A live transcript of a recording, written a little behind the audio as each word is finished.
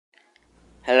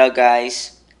Hello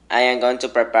guys, I am going to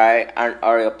prepare an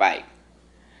Oreo pie.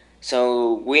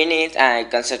 So we need a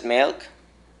condensed milk,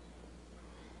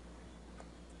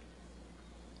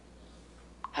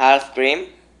 half cream,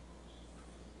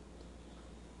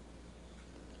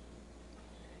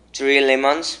 3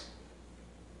 lemons,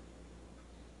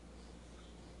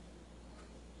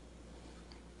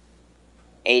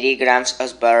 80 grams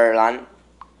of butter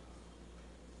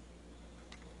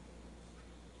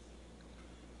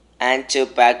and 2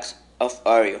 packs of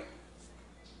Oreo.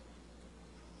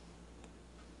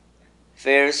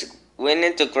 First, we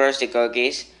need to crush the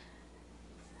cookies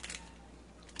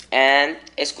and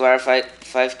square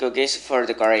 5 cookies for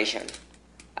decoration.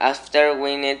 After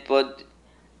we need put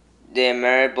the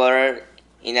melted butter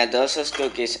in a dozen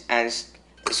cookies and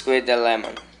squeeze the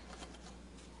lemon.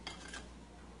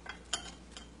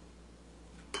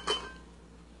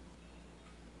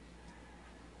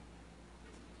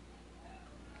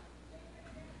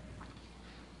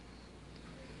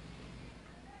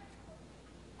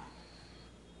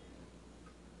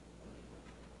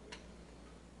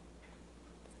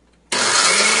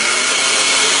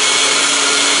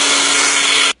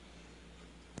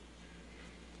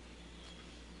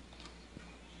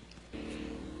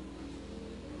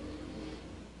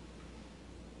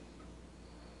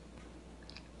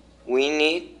 We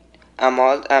need a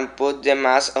mold and put the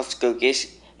mass of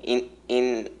cookies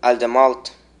in all the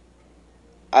mold.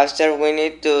 After we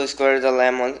need to square the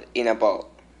lemon in a bowl.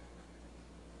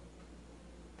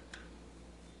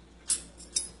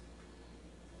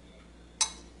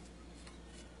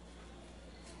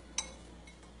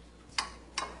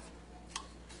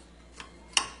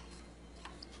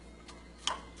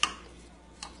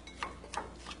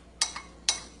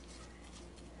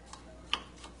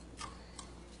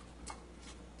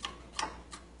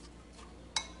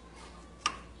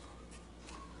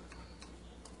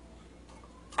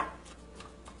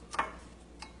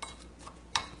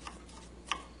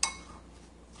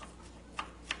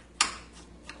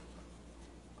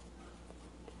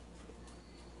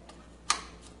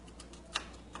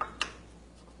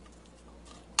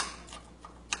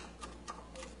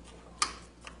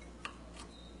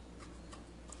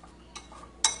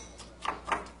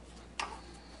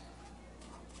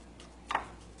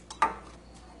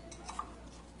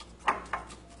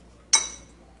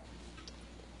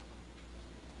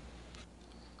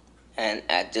 And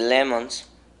add the lemons.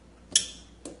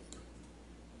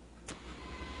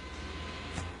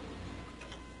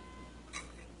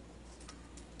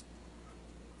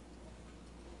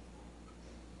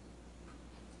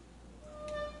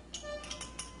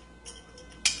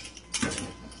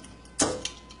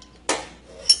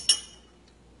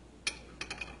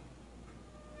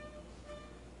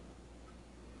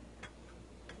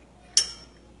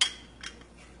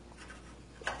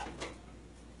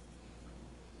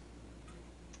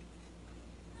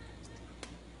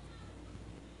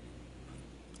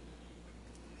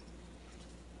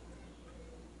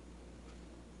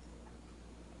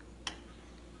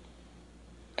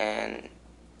 And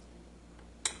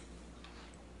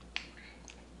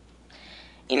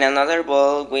in another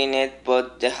bowl we need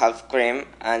put the half cream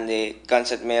and the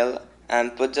condensed milk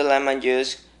and put the lemon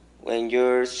juice when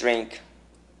you drink.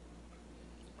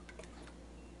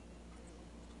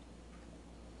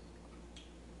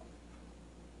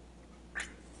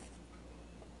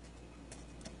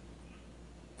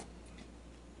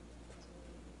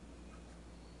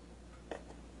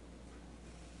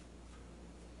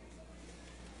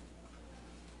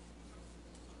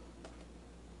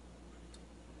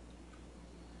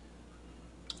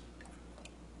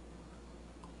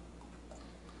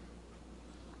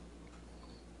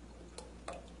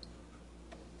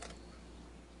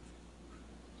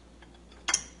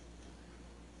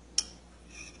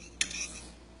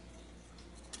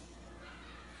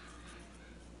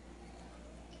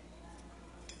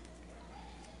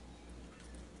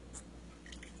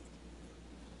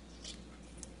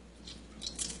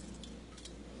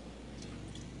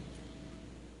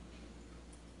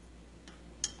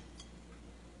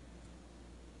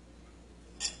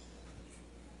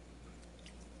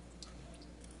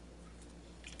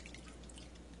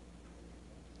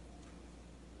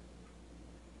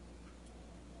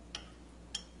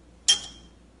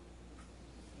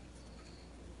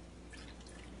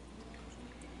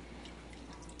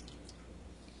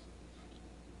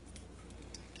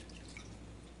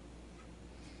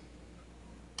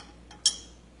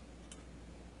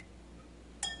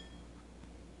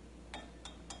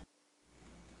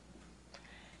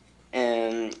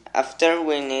 And after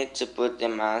we need to put the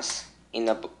mass in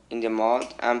the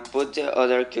mold and put the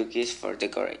other cookies for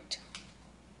decorate.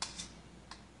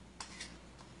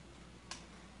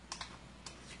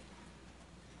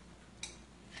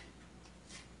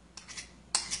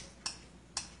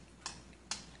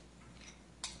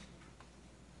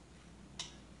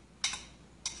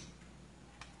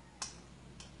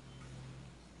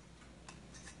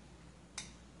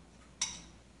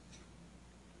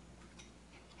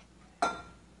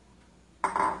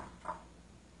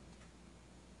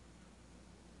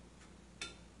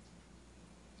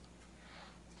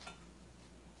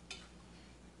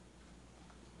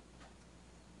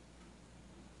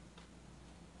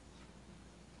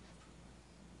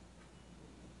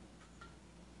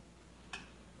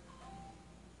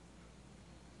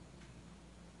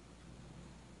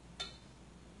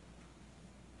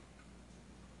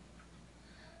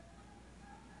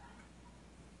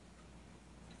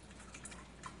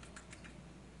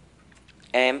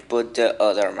 and put the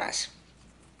other mass.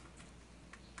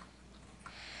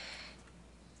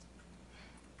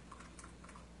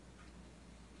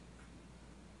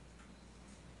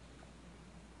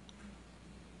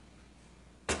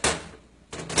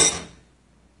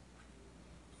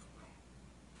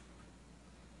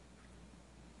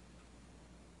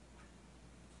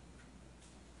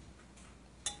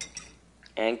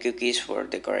 And cookies for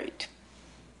decorate.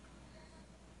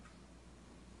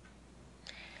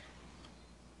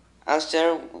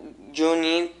 After, you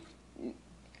need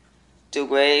to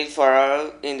wait for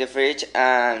all in the fridge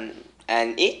and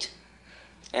eat.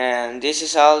 And this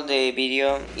is all the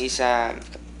video is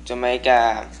to make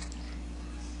a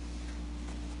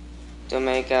to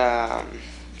make a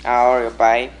Oreo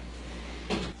pie,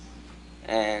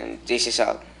 and this is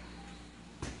all.